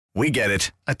We get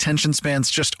it. Attention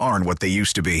spans just aren't what they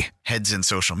used to be. Heads in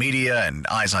social media and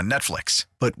eyes on Netflix.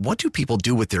 But what do people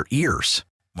do with their ears?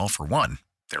 Well, for one,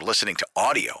 they're listening to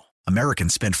audio.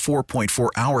 Americans spend 4.4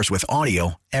 hours with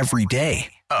audio every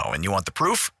day. Oh, and you want the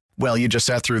proof? Well, you just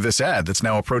sat through this ad that's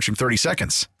now approaching 30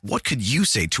 seconds. What could you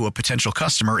say to a potential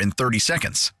customer in 30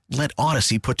 seconds? Let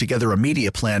Odyssey put together a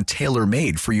media plan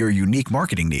tailor-made for your unique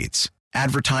marketing needs.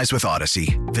 Advertise with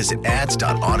Odyssey. Visit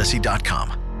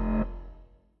ads.odyssey.com.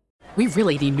 We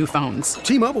really need new phones.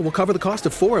 T-Mobile will cover the cost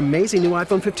of 4 amazing new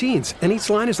iPhone 15s, and each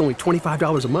line is only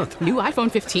 $25 a month. New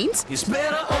iPhone 15s? It's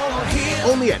better over here.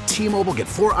 Only at T-Mobile, get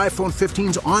 4 iPhone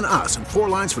 15s on us and 4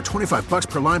 lines for $25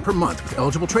 per line per month with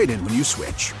eligible trade-in when you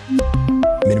switch.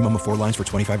 Minimum of 4 lines for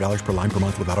 $25 per line per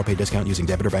month with autopay discount using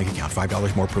debit or bank account.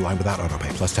 $5 more per line without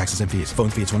autopay, plus taxes and fees. Phone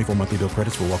fee at 24 monthly bill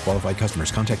credits for well-qualified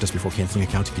customers. Contact us before canceling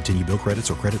account to continue bill credits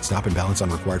or credit stop and balance on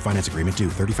required finance agreement due.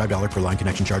 $35 per line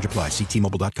connection charge applies. See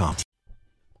T-Mobile.com.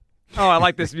 Oh, I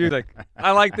like this music.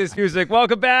 I like this music.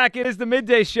 Welcome back. It is the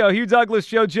Midday Show. Hugh Douglas,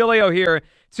 Joe Giglio here.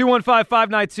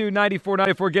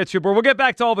 215-592-9494 gets you aboard. We'll get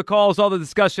back to all the calls, all the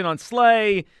discussion on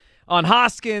Slay, on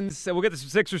Hoskins. We'll get to some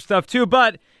Sixers stuff too.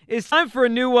 But it's time for a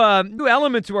new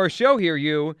element to our show here,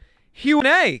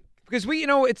 Q&A. Because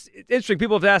it's interesting.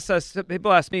 People have asked us.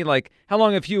 People ask me like, how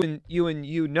long have you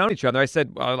known each other? I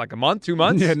said like a month, 2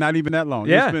 months. Yeah, not even that long.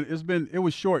 Yeah, it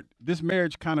was short. This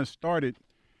marriage kind of started.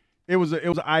 It was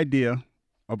an idea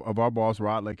of our boss,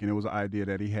 Rod Lake, and it was an idea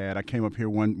that he had. I came up here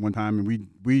one time, and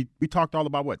we talked all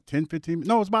about, 10, 15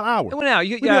 No, it was about an hour. It went out.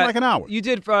 We did like an hour. You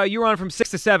did. You were on from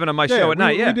 6 to 7 on my show at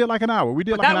night, yeah. We did like an hour. We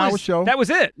did like an hour show. That was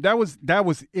it. That was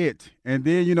it. And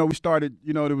then, we started,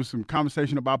 there was some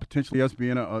conversation about potentially us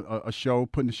being a show,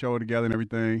 putting the show together and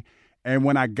everything. And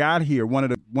when I got here, one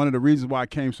of the reasons why I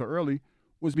came so early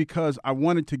was because I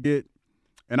wanted to get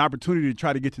an opportunity to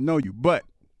try to get to know you. But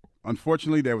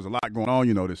unfortunately, there was a lot going on,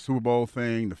 the Super Bowl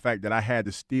thing, the fact that I had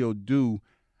to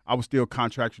I was still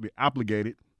contractually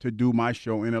obligated to do my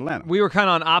show in Atlanta. We were kind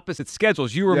of on opposite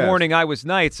schedules. You were morning, I was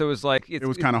night, so it was like it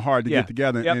was kind of hard to get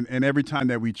together. Yep. And every time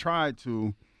that we tried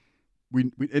to,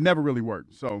 it never really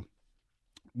worked. So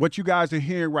what you guys are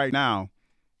hearing right now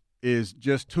is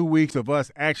just 2 weeks of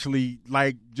us actually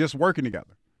just working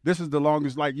together. This is the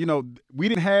longest, we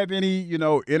didn't have any,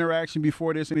 interaction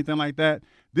before this, anything like that.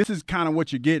 This is kind of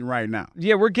what you're getting right now.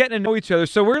 Yeah, we're getting to know each other.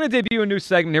 So we're going to debut a new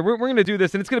segment here. We're going to do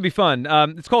this, and it's going to be fun.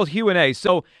 It's called Q&A.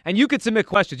 So, and you could submit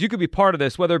questions. You could be part of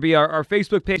this, whether it be our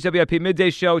Facebook page, WIP Midday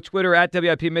Show, Twitter at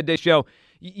WIP Midday Show.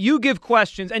 You give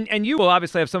questions, and you will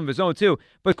obviously have some of his own too,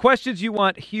 but questions you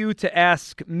want Hugh to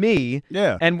ask me.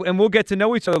 Yeah. And we'll get to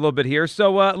know each other a little bit here.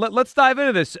 So let's dive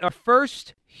into this. Our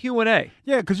first Q&A.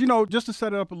 Yeah, because, just to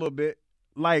set it up a little bit,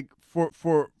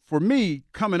 for me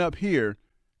coming up here,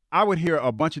 I would hear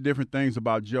a bunch of different things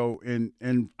about Joe,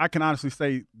 and I can honestly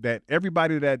say that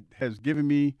everybody that has given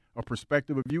me a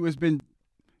perspective of you has been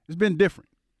different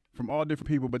from all different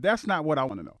people, but that's not what I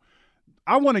want to know.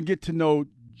 I want to get to know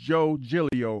Joe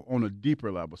Giglio on a deeper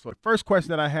level. So the first question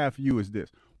that I have for you is this.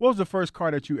 What was the first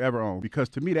car that you ever owned? Because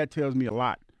to me, that tells me a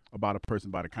lot about a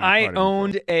person, by the kind of car that I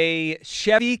owned a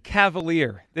Chevy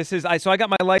Cavalier. So I got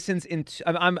my license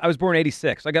I was born in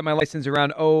 86. So I got my license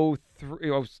around 02,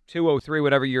 03,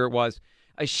 whatever year it was.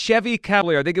 A Chevy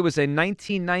Cavalier. I think it was a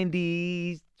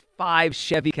 1995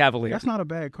 Chevy Cavalier. That's not a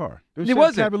bad car. It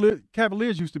wasn't.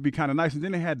 Cavaliers used to be kind of nice, and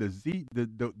then they had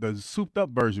the souped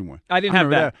up version one. I didn't have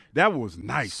that. That was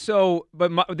nice. So, but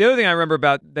the other thing I remember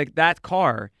about that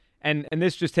car, and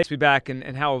this just takes me back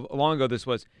and how long ago this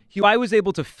was. Hugh, I was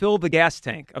able to fill the gas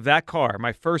tank of that car,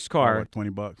 my first car.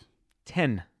 $20.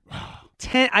 10.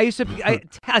 10. I used to be a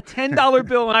 $10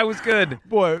 bill, and I was good.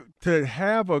 Boy, to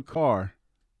have a car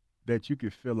that you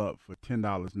could fill up for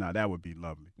 $10 now, that would be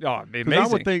lovely. Oh, it'd be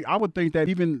amazing. I would think that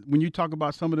even when you talk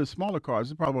about some of the smaller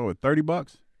cars, it's probably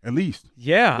 $30 at least.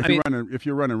 Yeah, if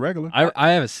you're running regular. I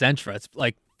have a Sentra. It's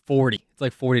like 40. It's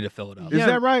like 40 to fill it up. Is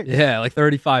that right? Yeah, like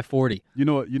 35, 40. You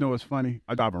know what's funny?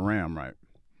 I drive a Ram, right?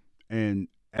 And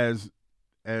as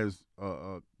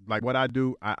what I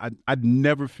do, I'd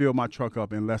never fill my truck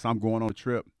up unless I'm going on a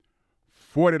trip.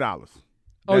 $40.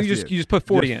 Oh, you just put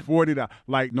 40 in. $40.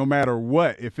 Like no matter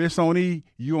what, if it's on E,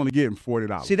 you only getting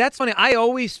 $40. See, that's funny. I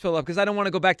always fill up because I don't want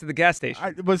to go back to the gas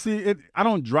station. I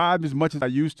don't drive as much as I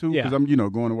used to because I'm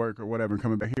going to work or whatever and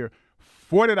coming back here.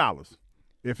 $40.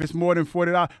 If it's more than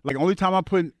 $40, like only time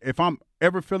if I'm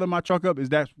ever filling my truck up is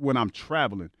that's when I'm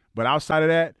traveling. But outside of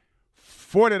that,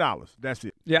 $40. That's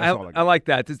it. Yeah, that's all I like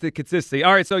that. It's the consistency.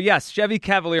 All right, so yes, Chevy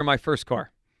Cavalier, my first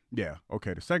car. Yeah.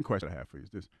 Okay. The second question I have for you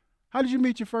is this: How did you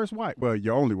meet your first wife? Well,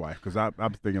 your only wife, because I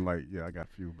was thinking like, yeah, I got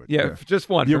a few, but Yeah, just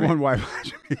one. Your for me. one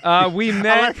wife. We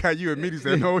met. I like how you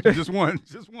immediately said no, just one,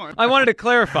 just one. I wanted to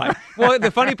clarify. Well,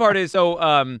 the funny part is,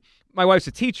 my wife's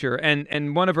a teacher,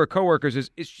 and one of her coworkers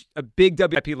is a big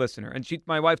WIP listener, and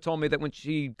my wife told me that when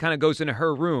she kind of goes into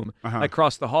her room, like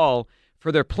across the hall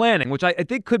for their planning, which I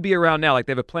think could be around now, like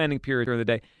they have a planning period during the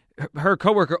day. Her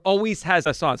coworker always has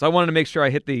us on, so I wanted to make sure I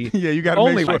hit the yeah. You got to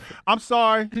only make sure. wife. I'm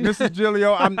sorry, Mrs.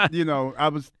 Giglio. I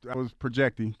was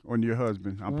projecting on your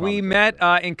husband. We met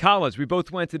in college. We both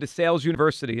went to DeSales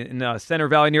University in Center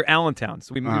Valley near Allentown,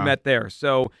 so we met there.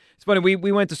 So it's funny.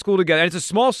 We went to school together, and it's a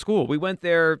small school. We went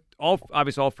there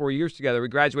obviously all 4 years together. We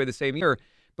graduated the same year,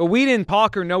 but we didn't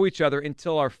talk or know each other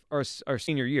until our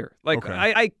senior year. Like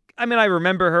okay. I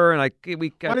remember her, and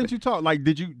we. Why didn't you talk? Like,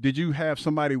 did you have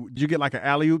somebody? Did you get like an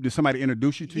alley-oop? Did somebody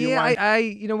introduce you to your wife?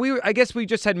 I guess we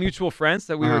just had mutual friends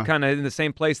that we were kind of in the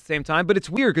same place at the same time. But it's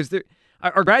weird because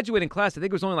our graduating class, I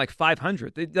think it was only like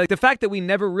 500. Like the fact that we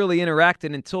never really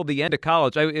interacted until the end of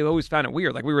college, I always found it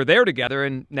weird. Like we were there together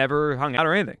and never hung out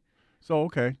or anything. So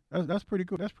okay, that's pretty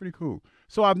cool. That's pretty cool.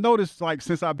 So I've noticed, like,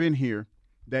 since I've been here,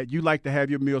 that you like to have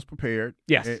your meals prepared.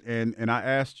 Yes. And I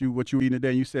asked you what you were eating today,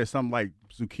 and you said something like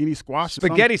zucchini squash.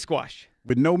 Spaghetti squash.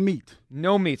 With no meat.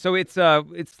 No meat. So it's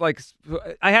like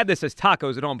I had this as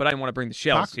tacos at home, but I didn't want to bring the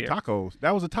shells here. Tacos.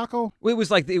 That was a taco? It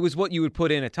was what you would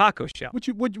put in a taco shell.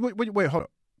 Wait, hold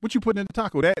up. What you put in the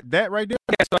taco? That right there?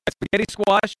 Yeah, so I had spaghetti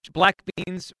squash, black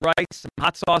beans, rice, some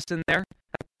hot sauce in there.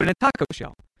 I put in a taco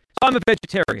shell. So I'm a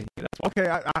vegetarian. That's why. Okay,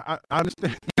 I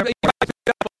understand.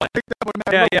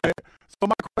 Yeah. So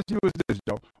my question was this,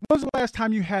 Joe. When was the last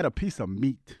time you had a piece of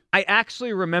meat? I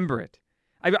actually remember it.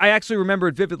 I actually remember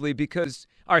it vividly because,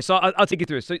 all right, so I'll take you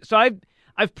through it. So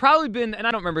I've probably been, and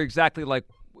I don't remember exactly like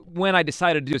when I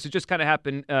decided to do this. It just kind of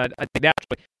happened, I think, naturally.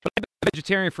 But I've been a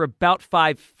vegetarian for about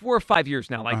 4 or 5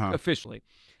 years now, like officially.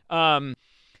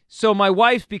 So my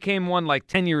wife became one like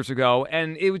 10 years ago,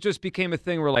 and it just became a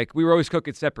thing where like we were always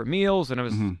cooking separate meals, and it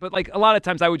was, but like a lot of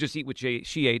times I would just eat what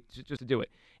she ate just to do it.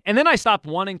 And then I stopped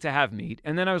wanting to have meat,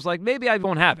 and then I was like, maybe I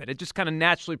won't have it. It just kind of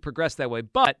naturally progressed that way.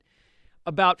 But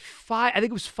about I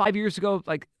think it was 5 years ago,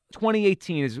 like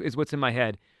 2018 is what's in my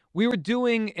head. We were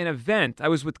doing an event. I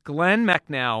was with Glenn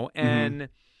McNow, and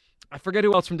I forget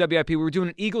who else from WIP. We were doing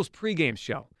an Eagles pregame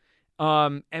show.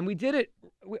 And we did it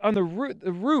on the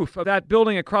roof of that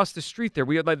building across the street there.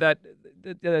 We had like that,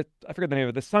 I forget the name of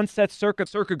it, the Sunset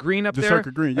Circa Green up there. The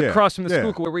Circa Green, yeah. Across from the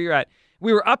school where we were at.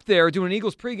 We were up there doing an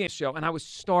Eagles pregame show, and I was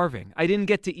starving. I didn't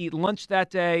get to eat lunch that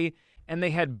day, and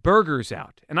they had burgers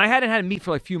out. And I hadn't had meat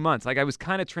for like a few months. Like I was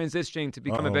kind of transitioning to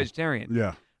become a vegetarian.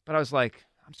 Yeah. But I was like,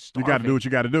 I'm starving. You got to do what you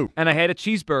got to do. And I had a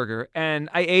cheeseburger, and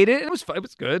I ate it, and it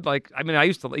was good. Like, I mean, I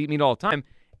used to eat meat all the time.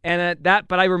 And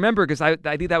but I remember because I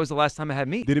think that was the last time I had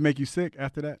meat. Did it make you sick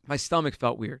after that? My stomach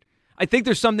felt weird. I think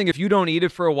there's something, if you don't eat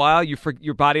it for a while,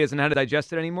 your body doesn't know how to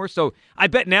digest it anymore. So I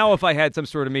bet now if I had some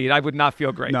sort of meat, I would not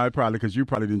feel great. No, probably because you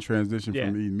probably didn't transition from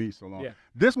eating meat so long. Yeah.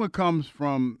 This one comes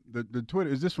from the Twitter.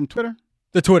 Is this from Twitter?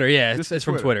 The Twitter, yeah. It's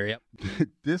from Twitter, yep.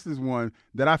 This is one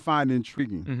that I find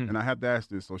intriguing, and I have to ask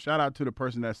this. So shout out to the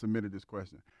person that submitted this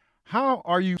question. How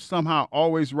are you somehow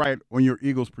always right on your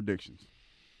Eagles predictions?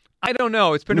 I don't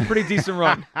know. It's been a pretty decent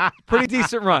run. Pretty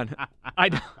decent run. I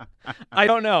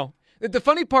don't know. The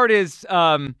funny part is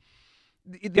the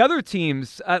other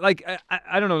teams, I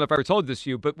don't know if I ever told this to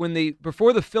you, but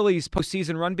before the Phillies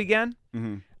postseason run began,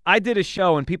 I did a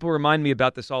show, and people remind me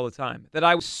about this all the time, that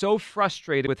I was so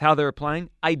frustrated with how they were playing,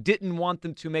 I didn't want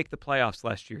them to make the playoffs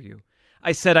last year,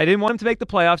 I said I didn't want them to make the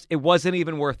playoffs. It wasn't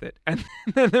even worth it. And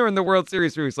then they're in the World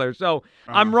Series 3 weeks later. So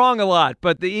I'm wrong a lot.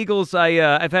 But the Eagles,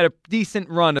 I've had a decent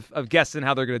run of guessing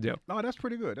how they're going to do. No, that's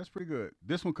pretty good. That's pretty good.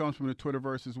 This one comes from the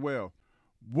Twitterverse as well.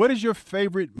 What is your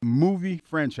favorite movie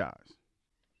franchise?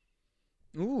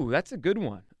 Ooh, that's a good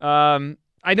one.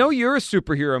 I know you're a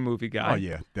superhero movie guy. Oh,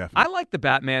 yeah, definitely. I like the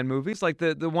Batman movies, like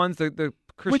the ones, the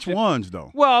Christian. Which ones, though?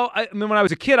 Well, I mean, when I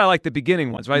was a kid, I liked the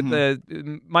beginning ones, right?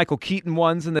 The Michael Keaton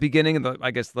ones in the beginning, and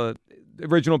the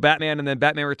original Batman, and then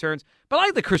Batman Returns. But I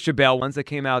like the Christian Bale ones that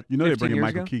came out. You know they're bringing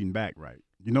Michael ago. Keaton back, right?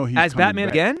 You know he's as Batman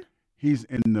back. Again. He's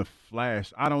in the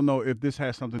Flash. I don't know if this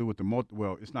has something to do with the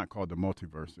well, it's not called the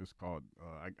multiverse. It's called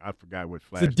I forgot what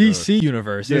Flash. It's the DC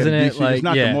universe, isn't it? DC. It's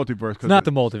not the multiverse. It's not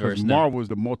the multiverse. No. Marvel is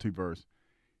the multiverse.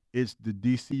 It's the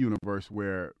DC universe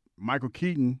where Michael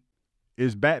Keaton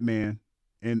is Batman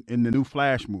in the new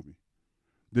Flash movie.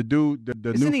 The dude,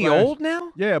 the Isn't new he Flash, old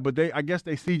now? Yeah, but I guess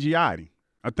they CGI'd him.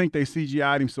 I think they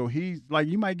CGI'd him, so he's like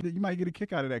you might get a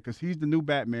kick out of that because he's the new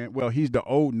Batman. Well, he's the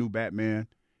old new Batman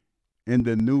in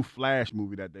the new Flash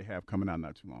movie that they have coming out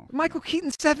not too long. Michael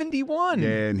Keaton's 71.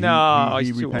 Yeah,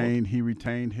 and he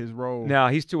retained his role. No,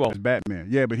 he's too old. As Batman.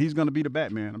 Yeah, but he's going to be the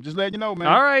Batman. I'm just letting you know, man.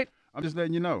 All right. I'm just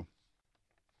letting you know.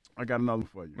 I got another one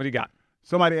for you. What do you got?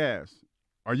 Somebody asked,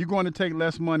 are you going to take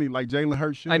less money like Jalen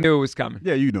Hurts should? I knew it was coming.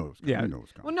 Yeah, you know it was coming. Yeah. You know it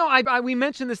was coming. Well, no, we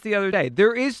mentioned this the other day.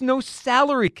 There is no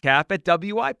salary cap at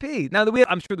WIP. Now,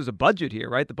 I'm sure there's a budget here,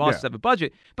 right? The bosses have a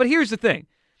budget. But here's the thing.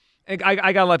 And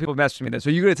I got a lot of people messaging me this.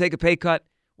 Are you going to take a pay cut?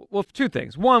 Well, two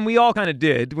things. One, we all kind of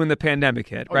did when the pandemic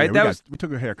hit, right? Yeah, we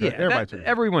took a haircut. Yeah,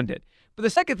 everyone did. But the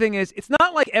second thing is, it's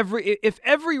not like if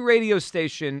every radio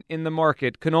station in the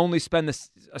market can only spend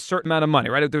a certain amount of money,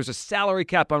 right? If there's a salary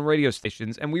cap on radio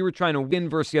stations and we were trying to win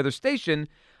versus the other station,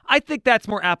 I think that's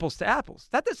more apples to apples.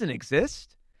 That doesn't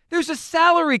exist. There's a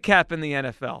salary cap in the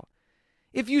NFL.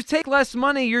 If you take less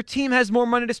money, your team has more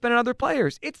money to spend on other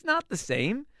players. It's not the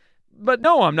same. But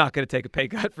no, I'm not going to take a pay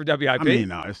cut for WIP. I mean,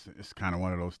 no, it's kind of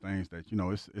one of those things that,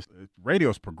 it's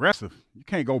radio's progressive. You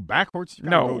can't go backwards. You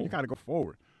got to go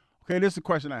forward. Okay, this is a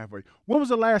question I have for you. When was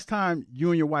the last time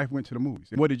you and your wife went to the movies?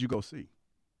 What did you go see?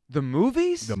 The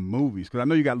movies? The movies, because I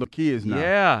know you got little kids now.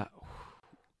 Yeah.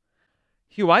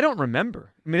 Hugh, I don't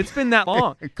remember. I mean, it's been that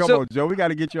long. Come on, Joe. We got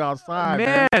to get you outside,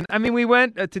 man. I mean, we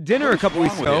went to dinner a couple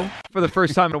weeks ago for the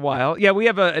first time in a while. Yeah, we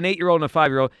have an 8-year-old and a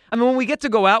 5-year-old. I mean, when we get to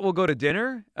go out, we'll go to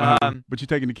dinner. But you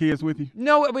taking the kids with you?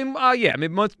 No, I mean, yeah. I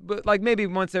mean, maybe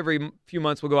once every few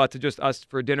months we'll go out to just us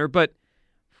for dinner. But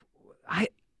I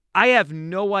have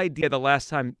no idea the last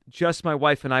time just my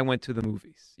wife and I went to the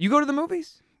movies. You go to the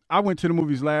movies? I went to the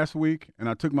movies last week, and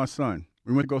I took my son.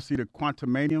 We went to go see the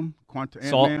Quantumanium.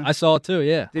 Ant-Man. I saw it too,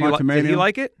 yeah. Did he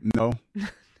like it? No.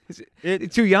 Is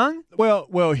it too young?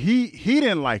 Well, he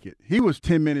didn't like it. He was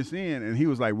 10 minutes in, and he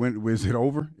was like, "When is it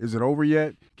over? Is it over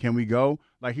yet? Can we go?"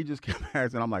 Like, he just kept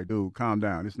asking. I'm like, "Dude, calm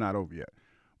down. It's not over yet."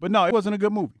 But no, it wasn't a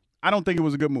good movie. I don't think it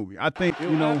was a good movie. I think,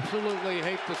 absolutely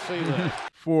hate to see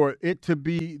that. For it to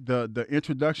be the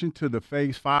introduction to the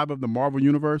Phase 5 of the Marvel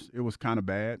Universe, it was kind of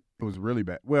bad. It was really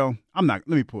bad. Well, let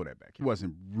me pull that back. It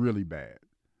wasn't really bad,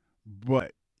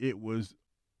 but it was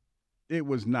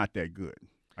not that good.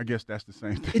 I guess that's the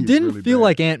same thing. It didn't feel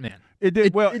like Ant-Man. It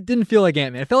did. It didn't feel like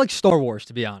Ant-Man. It felt like Star Wars,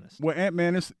 to be honest. Well,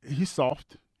 Ant-Man he's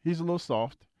soft. He's a little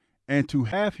soft, and to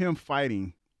have him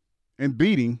fighting and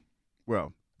beating,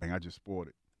 well, I just spoiled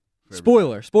it.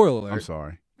 Spoiler alert. I'm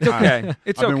sorry. It's okay.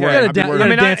 It's okay. You got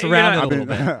to dance around it a little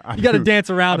bit. You got to dance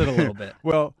around it a little bit.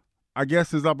 Well, I guess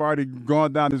since I've already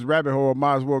gone down this rabbit hole, I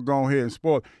might as well go ahead and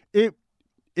spoil it.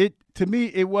 It to me,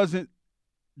 it wasn't.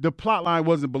 The plot line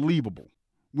wasn't believable.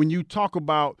 When you talk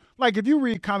about, like, if you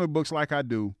read comic books like I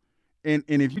do, and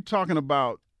if you're talking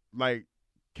about like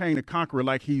Kang the Conqueror,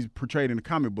 like he's portrayed in the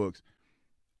comic books,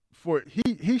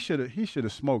 he should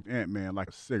have smoked Ant-Man like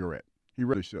a cigarette. He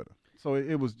really should have. So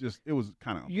it was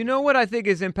kind of. You know what I think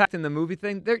is impacting the movie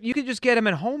thing? You could just get him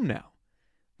at home now.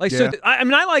 Like, yeah. so I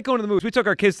like going to the movies. We took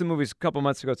our kids to the movies a couple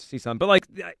months ago to see something, but like,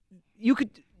 you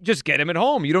could just get him at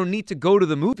home. You don't need to go to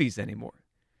the movies anymore.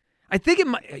 I think it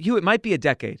might be a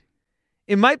decade.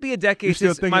 It might be a decade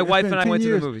since my wife and I went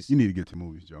to the movies. You need to get to the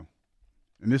movies, Joe.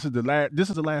 And this is the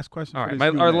last question. All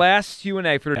right, our last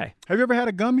Q&A for today. Have you ever had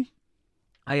a gummy?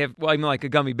 I have. Well, I mean, like a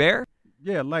gummy bear.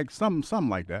 Yeah, like something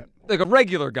like that. Like a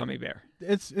regular gummy bear.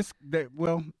 It's that.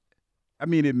 Well, I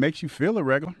mean, it makes you feel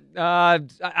irregular.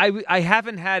 I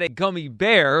haven't had a gummy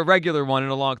bear, a regular one, in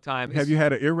a long time. Have you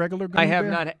had an irregular gummy bear? I have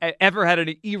not ever had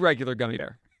an irregular gummy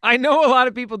bear. I know a lot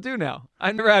of people do now.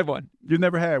 I've never had one. You've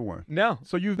never had one? No.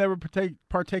 So you've never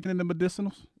partaken in the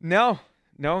medicinals? No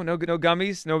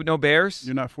gummies, no bears.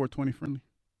 You're not 420 friendly?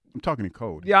 I'm talking in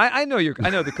code. Yeah, I know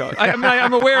the code.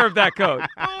 I'm aware of that code.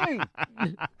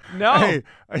 No. Hey,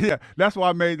 yeah, that's why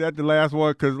I made that the last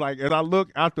one, because like as I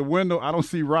look out the window, I don't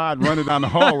see Rod running down the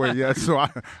hallway yet. So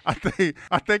I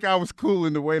think I was cool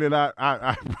in the way that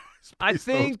I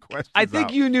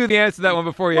think you knew the answer to that one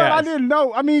before you asked. I didn't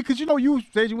know. I mean, because you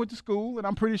said you went to school, and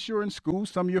I'm pretty sure in school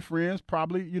some of your friends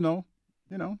probably, you know.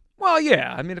 Well,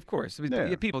 yeah. I mean, of course. I mean,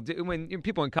 yeah. People do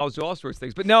people in college do all sorts of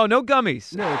things, but no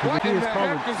gummies. Yeah, because the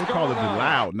kids call it the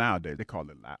loud nowadays. They call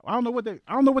it loud. I don't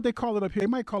know what they call it up here. They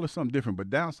might call it something different, but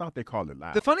down south they call it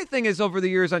loud. The funny thing is, over the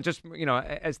years,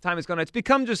 as time has gone on, it's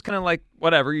become just kind of like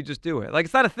whatever. You just do it. Like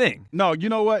it's not a thing. No, you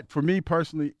know what? For me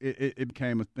personally, it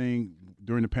became a thing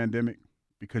during the pandemic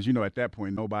because at that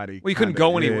point nobody. Well, you couldn't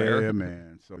go anywhere. Yeah,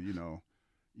 man. So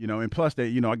and plus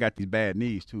I got these bad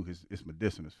knees too because it's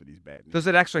medicinal for these bad knees. Does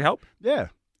it actually help? Yeah,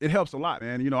 it helps a lot,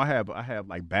 man. I have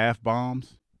like bath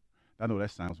bombs. I know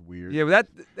that sounds weird. Yeah, but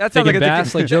that sounds like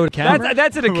baths like Joe DeCamera.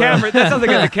 That's a DeCamera. That sounds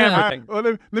like a DeCamera thing.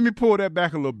 Well, let me pull that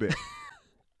back a little bit.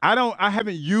 I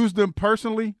haven't used them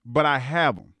personally, but I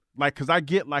have them. Like, because I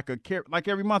get like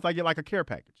every month I get like a care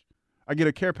package. I get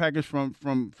a care package from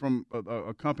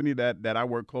a company that I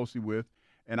work closely with,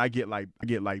 and I get like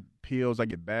pills, I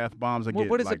get bath bombs,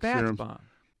 What is like a bath serums. bomb?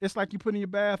 It's like you put in your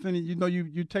bath, and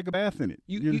you take a bath in it.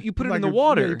 You put it like in the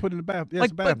water. Yeah, you put it in the bath. Yeah,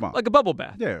 it's a bath bomb. Like a bubble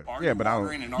bath. Yeah, but I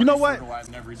don't. You know what?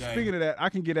 Speaking of that, I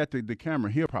can get at the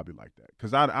camera. He'll probably like that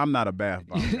because I'm not a bath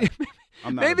bomb guy.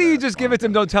 Maybe you just give it to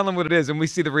him, don't tell him what it is, and we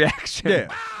see the reaction.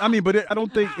 Yeah, I mean, but I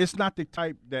don't think it's not the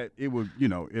type that it would,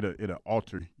 it'll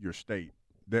alter your state.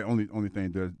 The only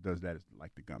thing does that is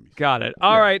like the gummies. Got it.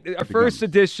 All right, our first gummies.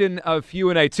 edition of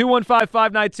Q&A,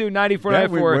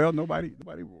 215-592-9494. Well, nobody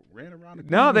ran around the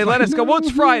No, they let us go. Well,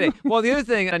 it's Friday. Well, the other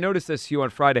thing, and I noticed this, Hugh, on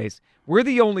Fridays, we're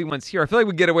the only ones here. I feel like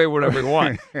we get away with whatever we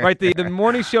want, right? The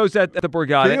morning shows at the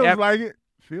Borgata.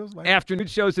 Feels like Afternoon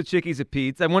shows at Chickies at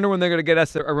Pete's. I wonder when they're going to get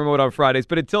us a remote on Fridays.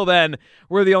 But until then,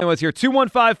 we're the only ones here.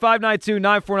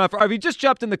 215-592-9494. If you just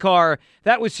jumped in the car,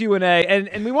 that was Q&A.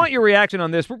 And we want your reaction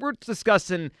on this. We're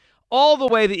discussing all the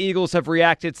way the Eagles have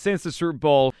reacted since the Super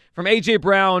Bowl. From A.J.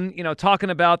 Brown, talking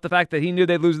about the fact that he knew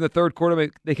they'd lose in the third quarter, but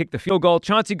they kicked the field goal.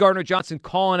 Chauncey Gardner-Johnson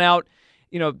calling out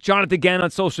Jonathan Gann on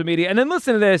social media. And then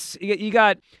listen to this. You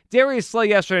got Darius Slay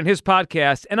yesterday on his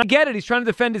podcast. And I get it. He's trying to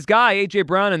defend his guy, A.J.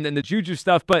 Brown, and the Juju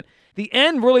stuff. But the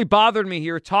end really bothered me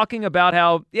here, talking about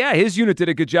how, his unit did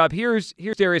a good job. Here's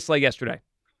Darius Slay yesterday.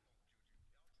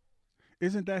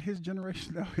 Isn't that his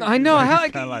generation, though? I know.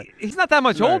 He's not that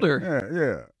much older.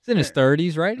 Yeah. He's in his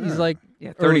 30s, right? He's like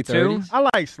 32. I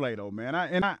like Slay, though, man.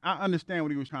 I understand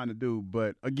what he was trying to do.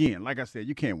 But, again, like I said,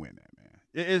 you can't win that, man.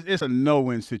 It's a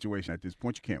no-win situation at this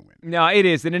point. You can't win. No, it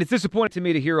is. And it's disappointing to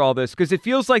me to hear all this because it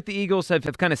feels like the Eagles have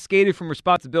kind of skated from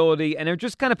responsibility and they're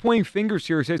just kind of pointing fingers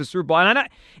here since the Super Bowl. And I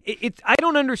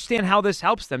don't understand how this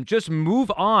helps them. Just move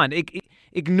on.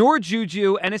 Ignore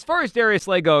Juju. And as far as Darius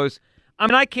Slay goes, I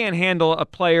mean, I can't handle a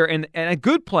player and a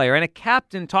good player and a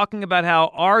captain talking about how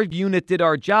our unit did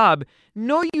our job.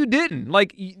 No, you didn't.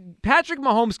 Like, Patrick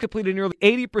Mahomes completed nearly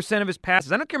 80% of his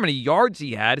passes. I don't care how many yards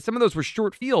he had. Some of those were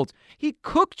short fields. He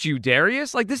cooked you,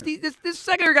 Darius. Like, this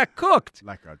secondary got cooked.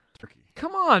 Like a turkey.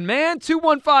 Come on, man.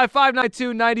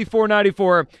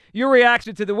 215-592-9494. Your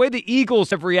reaction to the way the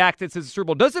Eagles have reacted since the Super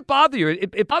Bowl. Does it bother you?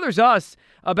 It bothers us.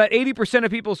 About 80%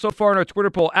 of people so far in our Twitter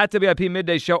poll at WIP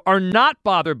Midday Show are not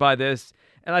bothered by this.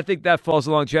 And I think that falls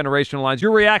along generational lines.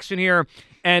 Your reaction here.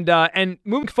 And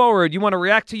moving forward, you want to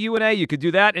react to UNA, you could do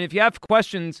that. And if you have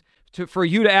questions for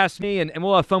you to ask me, and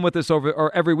we'll have fun with this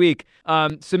every week,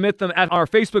 submit them at our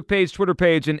Facebook page, Twitter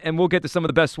page, and we'll get to some of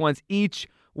the best ones each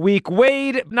week.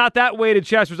 Wade, not that Wade in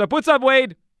Chester's up. What's up,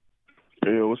 Wade?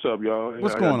 Hey, what's up, y'all?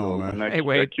 What's going on, man? Hey,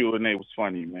 Wade. That Q&A was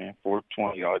funny, man.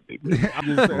 420 all day.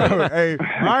 I'm just saying, hey,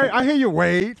 all right, I hear you,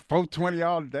 Wade. 420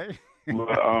 all day.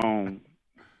 But I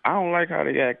don't like how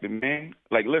they acted, man.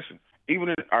 Like, listen, even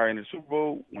in the Super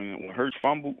Bowl, when Hurts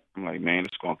fumbled, I'm like, man,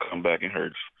 it's going to come back and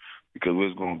Hurts because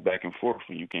we're going back and forth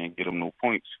and you can't get them no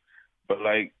points. But,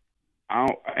 like,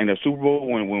 in the Super Bowl,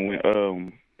 when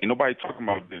ain't nobody talking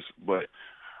about this, but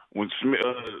when Smith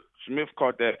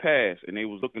caught that pass and they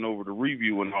was looking over the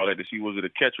review and all that to see was it a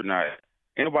catch or not.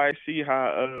 Anybody see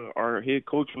how our head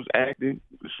coach was acting?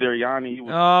 Sirianni, he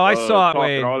was I saw it,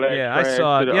 Wade. Yeah, I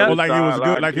saw it. Yeah, like it was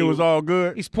good, like it was all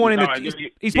good. He's pointing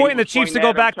he's pointing the Chiefs to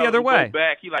go back the other way. Go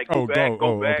back. He like go back.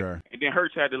 Okay. And then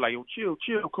Hurts had to like, yo, chill,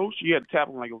 coach. He had to tap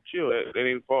him like, yo, chill. That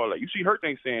ain't fall. Like you see, Hurts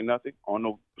ain't saying nothing on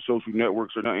no social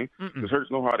networks or nothing because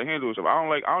Hurts know how to handle himself.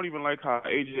 I don't even like how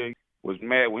AJ was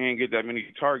mad when he didn't get that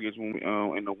many targets when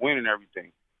in the win and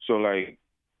everything. So like.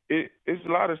 It's a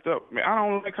lot of stuff, man. I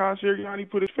don't like how Sirianni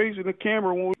put his face in the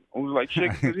camera when we was like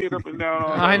shaking his head up and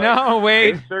down. I know,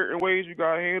 Wade. There's certain ways you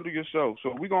gotta handle yourself.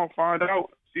 So we're gonna find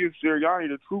out, see if Sirianni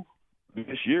the truth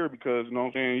this year because you know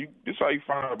what I'm saying. This is how you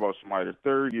find out about somebody. The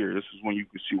third year, this is when you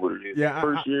can see what it is. Yeah, the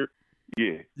first year,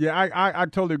 yeah. Yeah, I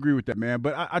totally agree with that, man.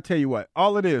 But I tell you what,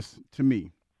 all of this to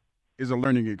me is a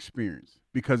learning experience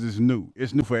because it's new.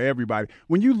 It's new for everybody.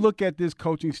 When you look at this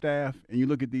coaching staff and you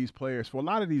look at these players, for a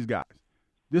lot of these guys.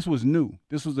 This was new.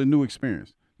 This was a new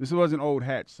experience. This wasn't old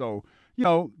hat. So,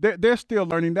 they're still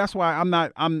learning. That's why I'm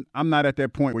not at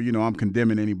that point where, I'm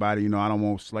condemning anybody. I don't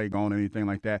want Slay gone or anything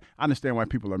like that. I understand why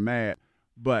people are mad.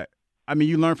 But, I mean,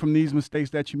 you learn from these mistakes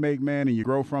that you make, man, and you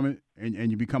grow from it, and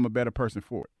you become a better person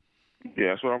for it.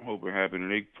 Yeah, that's what I'm hoping happen.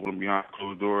 And they put them behind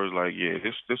closed doors like, yeah,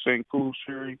 this ain't cool,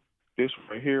 Siri. this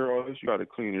right here, all this, you got to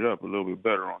clean it up a little bit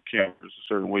better on camera. There's a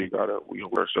certain way we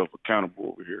hold ourselves accountable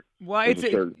over here. Well,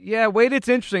 Wade, it's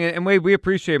interesting, and Wade, we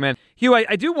appreciate it, man. Hugh,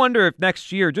 I do wonder if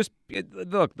next year,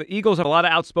 look, the Eagles have a lot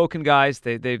of outspoken guys.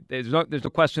 There's no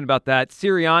question about that.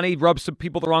 Sirianni rubs some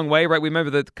people the wrong way, right? We remember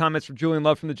the comments from Julian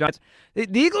Love from the Giants. The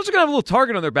Eagles are going to have a little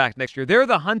target on their back next year. They're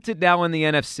the hunted now in the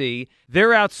NFC.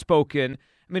 They're outspoken.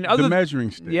 I mean, the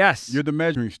measuring stick. Yes. You're the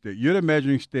measuring stick. You're the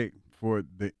measuring stick for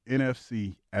the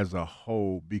NFC as a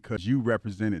whole because you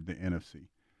represented the NFC.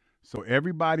 So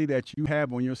everybody that you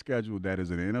have on your schedule that is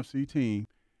an NFC team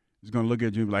is going to look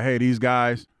at you and be like, hey, these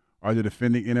guys are the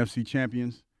defending NFC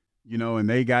champions, and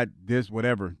they got this,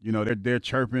 whatever. They're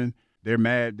chirping, they're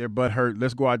mad, they're butthurt.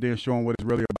 Let's go out there and show them what it's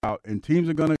really about. And teams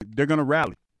are they're gonna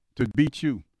rally to beat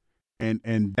you.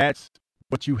 And that's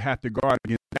what you have to guard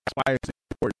against. That's why it's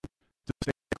important to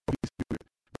stay cohesive.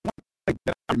 One thing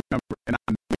that I remember and I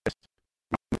missed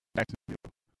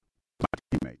Jacksonville, my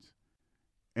teammates.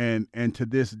 And to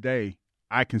this day,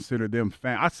 I consider them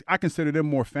I consider them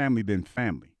more family than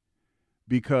family.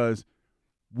 Because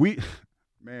when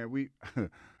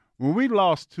we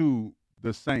lost to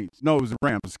the Saints, no, it was the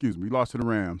Rams, we lost to the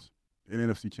Rams in the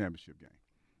NFC Championship game.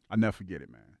 I'll never forget it,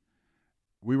 man.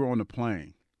 We were on the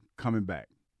plane coming back.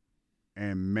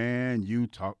 And, man,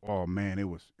 it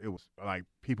was like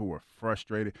people were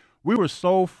frustrated. We were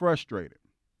so frustrated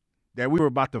that we were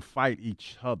about to fight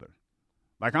each other.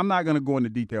 Like, I'm not going to go into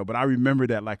detail, but I remember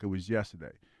that like it was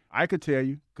yesterday. I could tell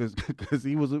you because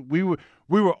we were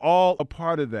all a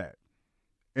part of that.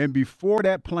 And before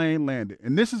that plane landed,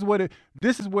 and this is where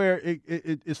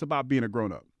it's about being a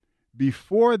grown-up.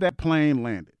 Before that plane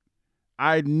landed,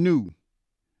 I knew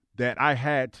that I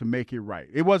had to make it right.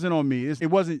 It wasn't on me.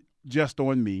 It wasn't just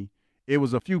on me. It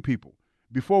was a few people.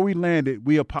 Before we landed,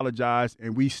 we apologized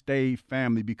and we stayed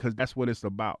family because that's what it's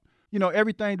about.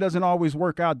 Everything doesn't always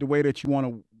work out the way that you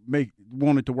want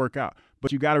it to work out,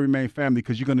 but you got to remain family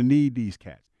because you're going to need these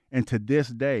cats. And to this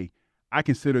day, I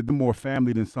consider them more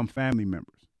family than some family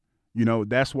members.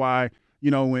 That's why,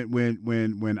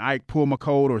 when Ike pull my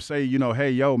coat or say,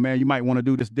 hey, yo, man, you might want to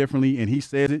do this differently, and he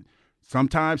says it.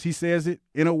 Sometimes he says it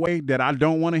in a way that I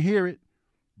don't want to hear it,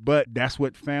 but that's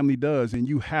what family does, and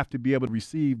you have to be able to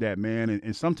receive that, man.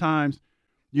 And sometimes,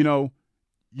 you don't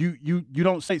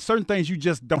say certain things you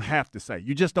just don't have to say.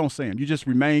 You just don't say them. You just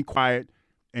remain quiet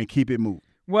and keep it moving.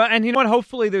 Well, and you know what?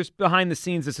 Hopefully there's behind the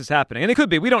scenes this is happening. And it could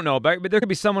be. We don't know about it, but there could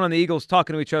be someone on the Eagles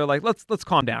talking to each other like, let's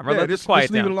calm down, right? Yeah, let's quiet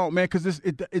just leave down. It alone, man, because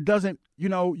it doesn't,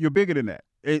 you're bigger than that.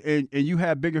 And you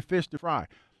have bigger fish to fry.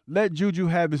 Let Juju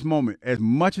have his moment. As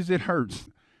much as it hurts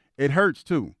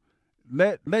too.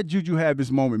 Let Juju have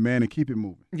his moment, man, and keep it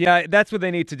moving. Yeah, that's what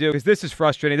they need to do because this is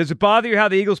frustrating. Does it bother you how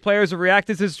the Eagles players have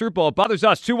reacted to the Super Bowl? It bothers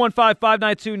us.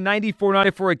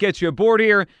 215-592-9494. It gets you aboard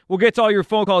here. We'll get to all your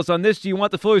phone calls on this. Do you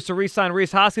want the Phillies to re-sign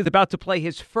Rhys Hoskins? About to play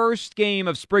his first game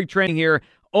of spring training here.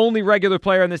 Only regular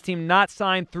player on this team not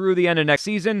signed through the end of next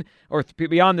season or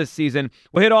beyond this season.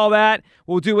 We'll hit all that.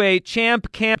 We'll do a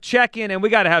champ camp check-in, and we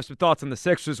got to have some thoughts on the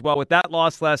Sixers as well with that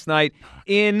loss last night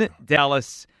in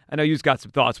Dallas. I know you've got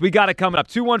some thoughts. We got it coming up.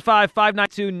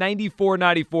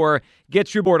 215-592-9494.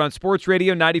 Get your board on Sports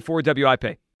Radio 94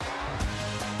 WIP.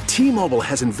 T-Mobile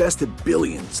has invested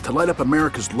billions to light up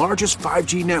America's largest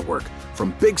 5G network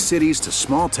from big cities to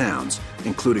small towns,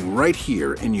 including right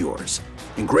here in yours.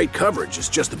 And great coverage is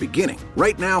just the beginning.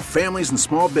 Right now, families and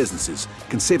small businesses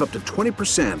can save up to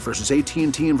 20% versus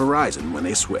AT&T and Verizon when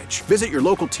they switch. Visit your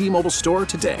local T-Mobile store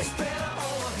today.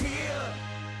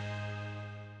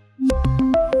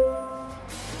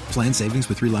 Plan savings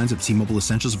with 3 lines of T-Mobile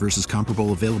Essentials versus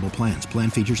comparable available plans. Plan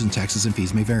features and taxes and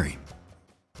fees may vary.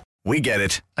 We get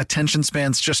it. Attention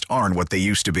spans just aren't what they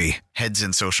used to be. Heads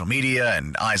in social media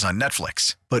and eyes on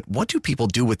Netflix. But what do people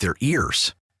do with their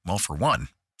ears? Well, for one,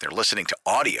 they're listening to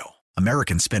audio.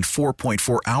 Americans spend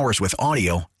 4.4 hours with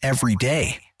audio every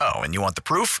day. Oh, and you want the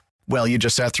proof? Well, you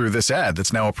just sat through this ad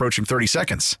that's now approaching 30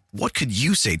 seconds. What could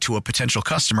you say to a potential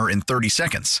customer in 30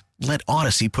 seconds? Let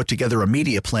Odyssey put together a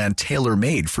media plan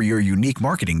tailor-made for your unique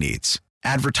marketing needs.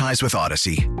 Advertise with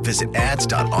Odyssey. Visit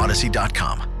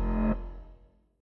ads.odyssey.com.